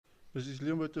This is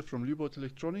Leobot from Leobot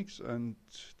Electronics, and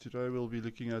today we'll be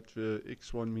looking at the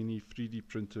X1 Mini 3D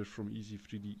printer from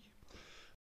EasyThreed.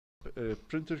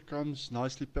 Printer comes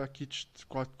nicely packaged,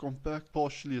 quite compact,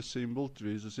 partially assembled.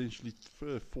 There's essentially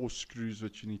 4 screws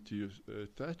that you need to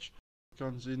attach. It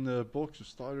comes in a box of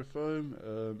styrofoam.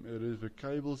 The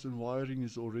cables and wiring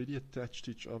is already attached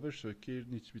to each other, so care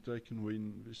needs to be taken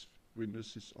when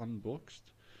this is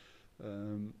unboxed.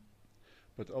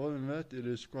 But other than that, it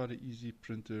is quite an easy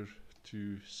printer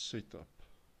to set up.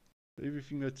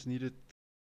 Everything that's needed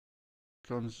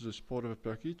comes as part of a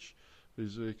package.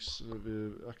 There's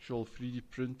the actual 3D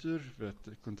printer that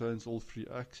contains all 3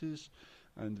 axes,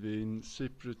 and then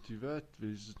separate to that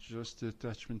there's just the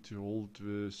attachment to hold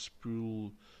the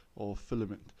spool of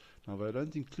filament. Now they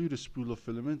don't include a spool of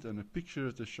filament, and a picture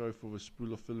that they show for the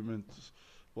spool of filament,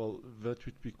 well, that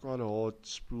would be quite a hard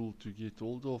spool to get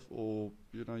hold of, or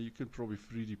you can probably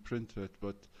 3D print that,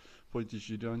 but point is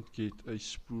you don't get a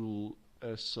spool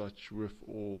as such with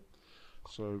all.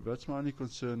 So that's my only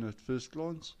concern at first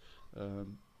glance.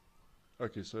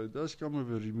 Okay, so it does come with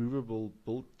a removable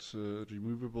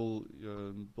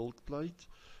build plate,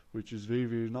 which is very,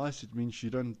 very nice. It means you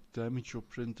don't damage your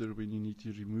printer when you need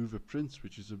to remove a print,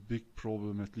 which is a big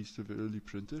problem, at least of the early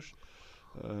printers.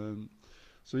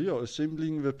 So yeah,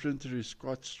 assembling the printer is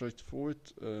quite straightforward.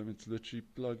 It's literally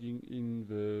plugging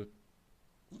in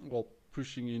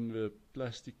pushing in the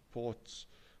plastic parts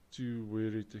to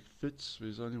where it fits.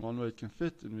 There's only one way it can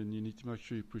fit, and then you need to make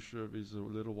sure you push there's a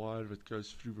little wire that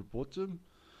goes through the bottom,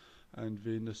 and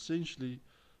then essentially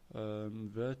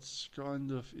that's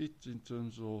kind of it in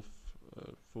terms of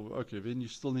then you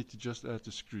still need to just add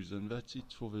the screws, and that's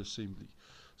it for the assembly.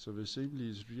 So the assembly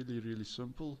is really, really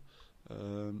simple.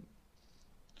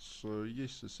 So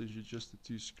yes, essentially just the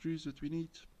 2 screws that we need.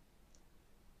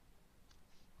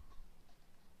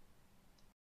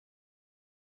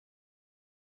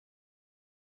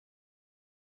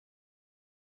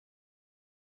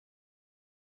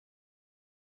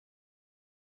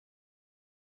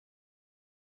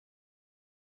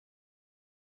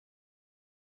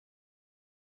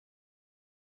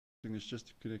 Is just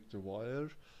to connect the wire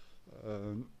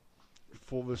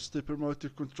for the stepper motor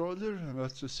controller, and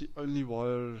that's just the only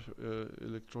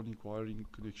electronic wiring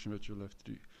connection that you'll have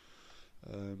to do.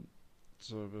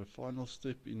 So the final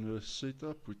step in the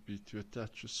setup would be to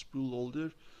attach a spool holder.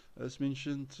 As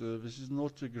mentioned, this is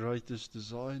not the greatest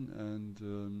design,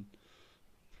 and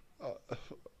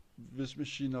this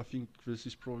machine, I think this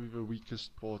is probably the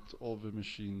weakest part of the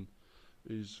machine,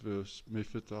 is the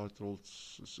method how it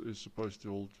is supposed to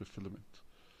hold the filament.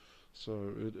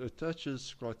 So it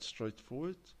attaches quite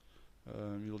straightforward.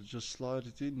 You'll just slide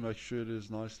it in, make sure it is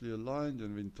nicely aligned,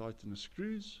 and then tighten the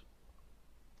screws.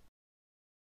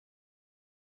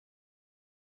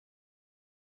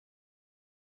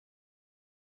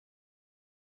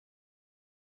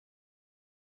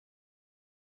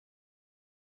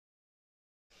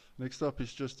 Next up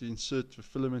is just to insert the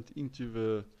filament into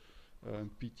the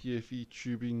PTFE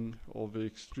tubing of the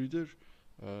extruder.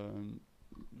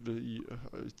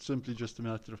 It's simply just a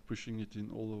matter of pushing it in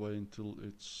all the way until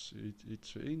it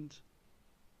hits the end.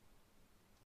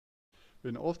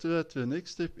 Then after that, the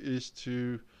next step is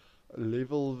to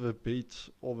level the bed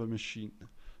of a machine.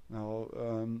 Now,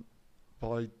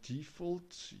 by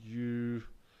default, you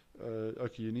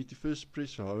need to first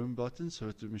press the home button so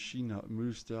that the machine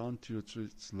moves down to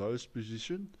its lowest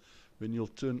position. Then you'll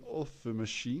turn off the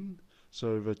machine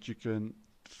so that you can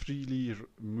freely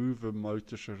move the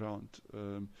motors around.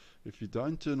 If you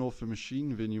don't turn off the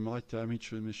machine, then you might damage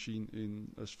the machine in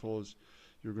as far as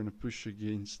you're going to push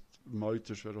against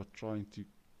motors that are trying to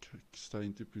stay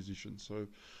into position. So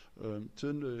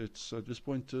at this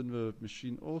point turn the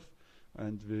machine off,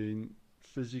 and then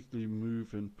physically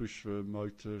move and push the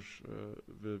motor,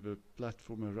 the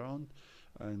platform around.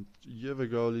 And here the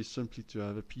goal is simply to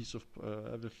have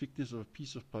have a thickness of a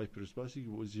piece of paper. It's basically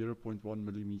 0.1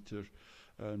 millimeter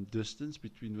distance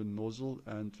between the nozzle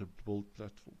and the build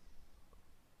platform.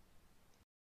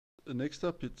 Next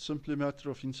up, it's simply a matter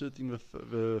of inserting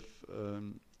the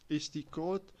SD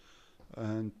card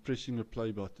and pressing the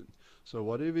play button. So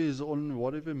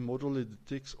whatever model it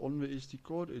detects on the SD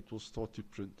card, it will start to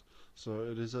print. So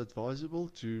it is advisable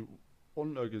to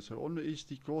on the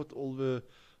SD card, all the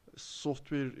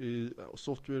software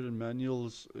and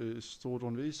manuals is stored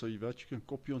on there, so that you can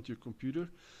copy onto your computer,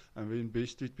 and then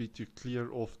best would be to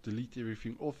delete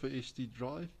everything off the SD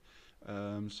drive,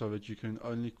 so that you can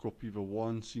only copy the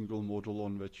one single model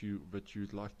on that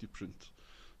you'd like to print.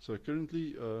 So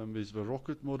currently there's the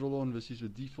rocket model on. This is the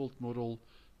default model,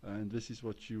 and this is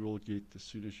what you will get as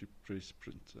soon as you press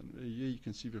print. And here you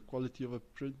can see the quality of a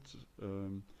print.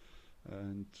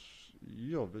 And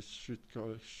yeah, this should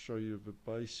show you the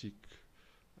basic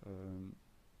um,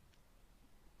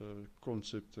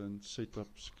 concept and setup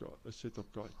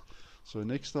guide. So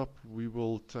next up we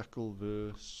will tackle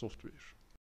the software.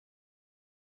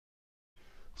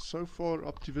 So far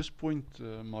up to this point,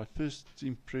 my first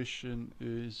impression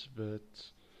is that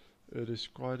it is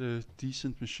quite a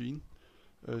decent machine.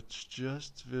 It's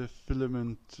just the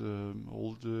filament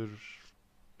holder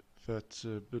that's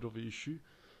a bit of an issue,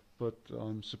 but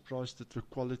I'm surprised at the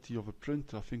quality of a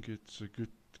print. I think it's a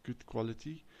good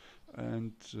quality,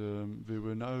 and there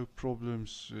were no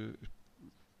problems.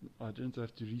 I didn't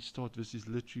have to restart. This is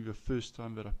literally the first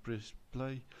time that I pressed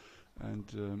play,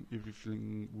 and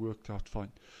everything worked out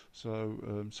fine.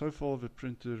 So so far the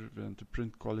printer and the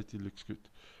print quality looks good.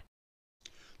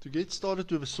 To get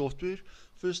started with the software,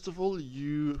 first of all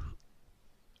you'll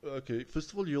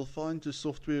find the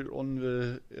software on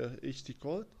the SD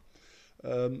card.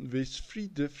 There's 3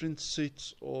 different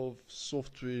sets of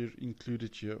software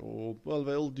included here, or well,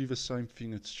 they all do the same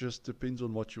thing. It just depends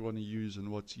on what you want to use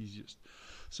and what's easiest.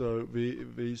 So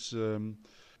there's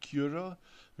Cura,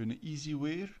 then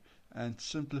EasyWare, and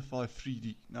Simplify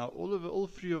 3D. Now all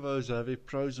 3 of those have their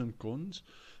pros and cons.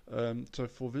 So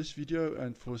for this video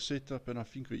and for setup, and I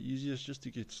think the easiest just to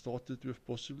get started with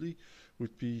possibly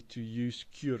would be to use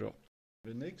Cura.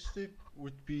 The next step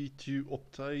would be to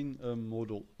obtain a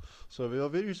model. So there are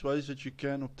various ways that you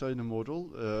can obtain a model.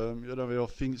 There are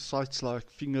sites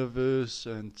like Thingiverse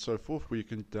and so forth where you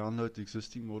can download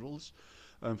existing models.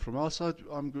 From our side,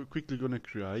 I'm quickly going to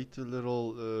create a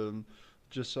little,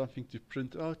 just something to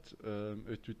print out.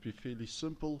 It would be fairly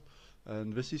simple.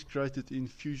 And this is created in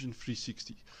Fusion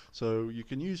 360. So you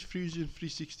can use Fusion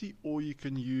 360, or you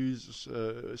can use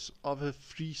other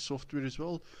free software as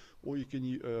well, or you can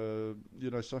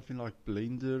something like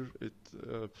Blender.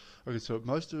 Okay, so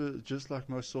most of it, just like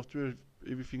most software,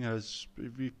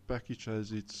 every package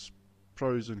has its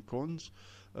pros and cons.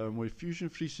 Where Fusion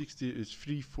 360 is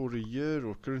free for a year,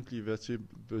 or currently that's a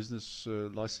business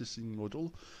licensing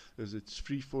model, is it's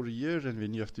free for a year and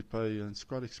then you have to pay, and it's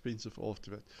quite expensive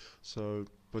after that. So,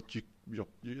 but to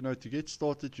get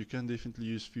started, you can definitely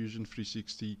use Fusion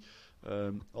 360.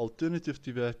 Alternative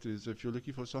to that is if you're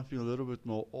looking for something a little bit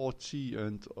more artsy,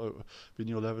 and then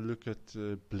you'll have a look at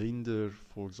Blender,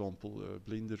 for example,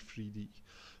 Blender 3D.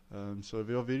 So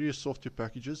there are various software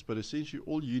packages, but essentially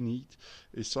all you need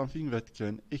is something that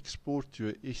can export to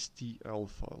a STL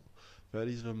file. That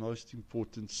is the most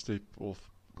important step of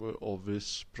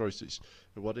this process.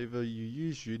 Whatever you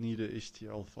use, you need a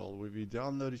STL file. Whether you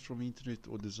download it from the internet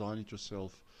or design it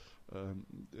yourself,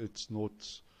 it's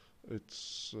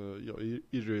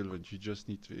irrelevant. You just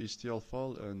need the STL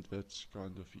file, and that's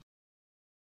kind of it.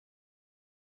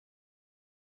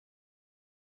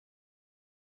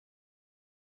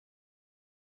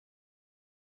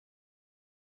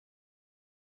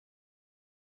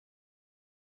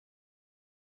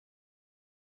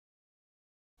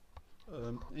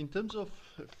 In terms of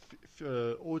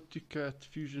AutoCAD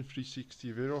Fusion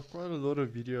 360, there are quite a lot of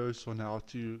videos on how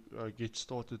to get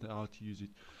started and how to use it.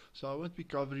 So I won't be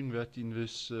covering that in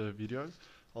this video.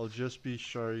 I'll just be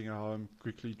showing how I'm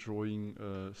quickly drawing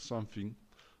something.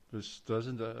 This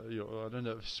doesn't, I don't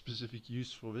have a specific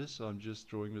use for this. I'm just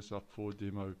drawing this up for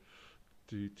demo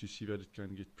to see that it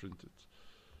can get printed.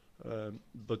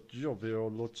 But yeah, there are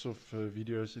lots of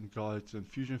videos and guides, and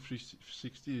Fusion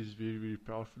 360 is very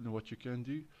powerful in what you can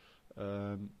do.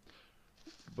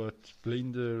 But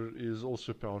Blender is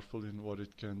also powerful in what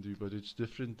it can do, but it's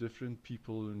different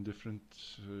people and different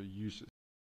uses.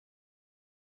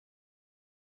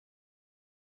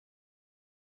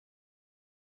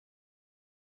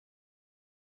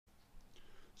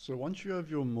 So once you have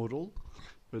your model,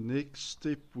 the next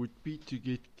step would be to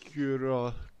get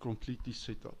Cura completely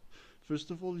set up.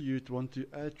 First of all, you'd want to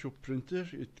add your printer.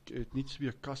 It needs to be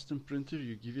a custom printer.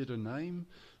 You give it a name.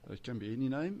 It can be any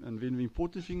name. And then the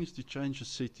important thing is to change the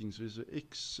settings. There's the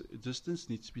X distance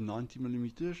needs to be 90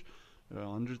 millimeters,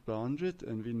 100 by 100,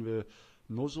 and then the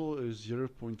nozzle is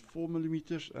 0.4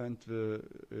 millimeters and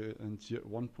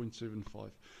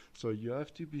 1.75. So you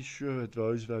have to be sure that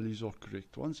those values are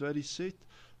correct. Once that is set,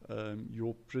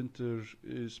 your printer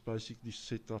is basically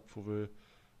set up for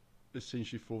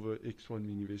essentially for the X1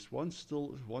 Mini. There's one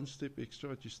step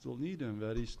extra that you still need, and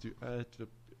that is to add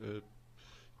the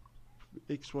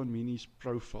X1 Mini's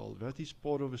profile. That is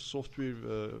part of a software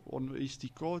on the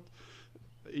SD card.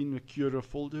 In the Cura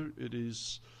folder, it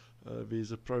is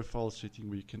there's a profile setting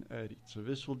where you can add it. So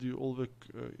this will do all the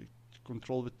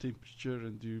control the temperature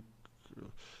and do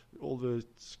all the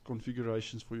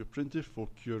configurations for your printer for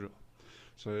Cura.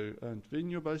 So, and when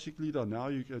you're basically done, now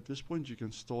you at this point you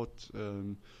can start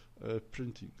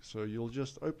printing. So you'll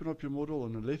just open up your model.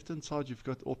 On the left hand side you've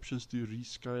got options to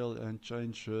rescale and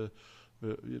change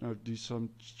do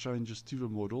some changes to the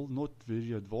model, not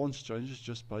very advanced changes,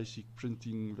 just basic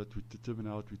printing that would determine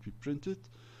how it would be printed.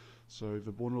 So if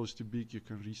the model is too big, you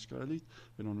can rescale it.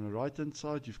 And on the right hand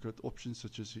side, you've got options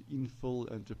such as the infill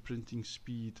and the printing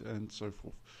speed and so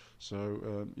forth.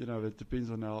 So, it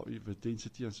depends on the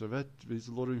density, and so there's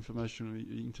a lot of information on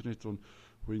the internet on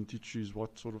when to choose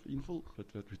what sort of infill, but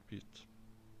that would be it.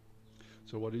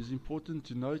 So what is important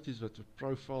to note is that the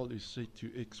profile is set to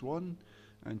X1,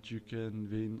 and you can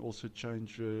then also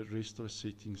change the rest of the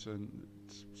settings and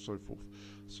so forth.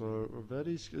 So that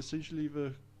is essentially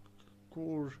the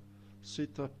core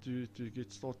setup to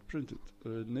get started printed.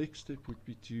 Next step would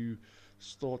be to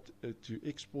start to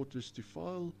export this to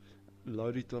file,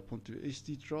 load it up onto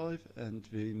SD drive, and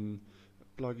then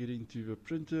plug it into the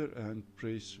printer and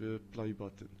press the play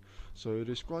button. So it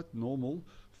is quite normal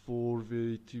for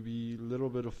there to be a little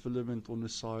bit of filament on the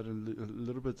side and a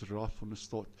little bit rough on the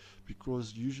start,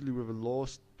 because usually with a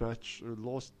last batch,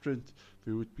 last print,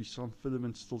 there would be some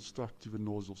filament still stuck to the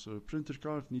nozzle. So the printer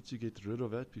kind of needs to get rid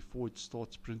of that before it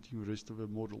starts printing the rest of the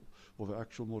model, or the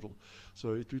actual model.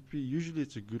 So it would be, usually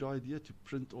it's a good idea to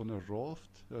print on a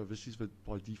raft. This is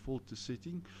by default the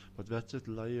setting, but that's that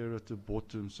layer at the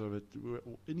bottom, so that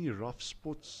any rough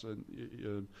spots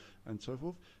and so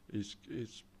forth is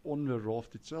on the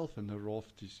raft itself, and the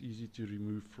raft is easy to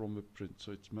remove from the print.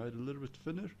 So it's made a little bit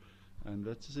thinner, and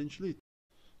that's essentially it.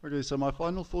 Okay, so my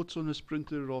final thoughts on this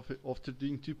printer after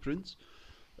doing 2 prints.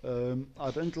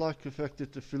 I don't like the fact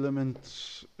that the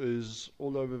filament is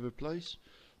all over the place.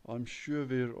 I'm sure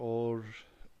there are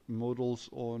models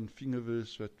on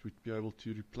Thingiverse that would be able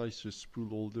to replace the spool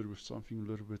holder with something a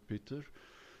little bit better.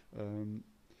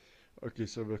 Okay,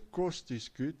 so the cost is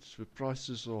good, the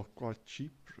prices are quite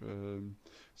cheap,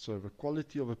 so the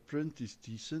quality of a print is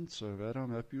decent, so that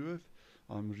I'm happy with.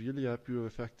 I'm really happy with the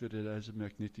fact that it has a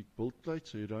magnetic build plate,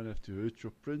 so you don't have to hurt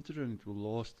your printer, and it will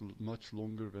last much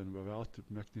longer than without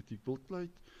a magnetic build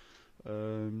plate.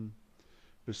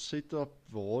 The setup,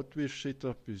 the hardware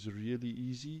setup is really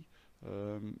easy.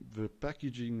 The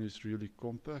packaging is really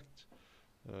compact.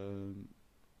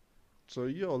 So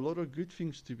yeah, a lot of good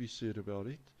things to be said about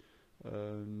it.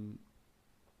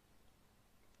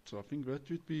 So I think that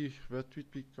would be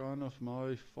kind of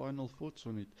my final thoughts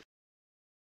on it.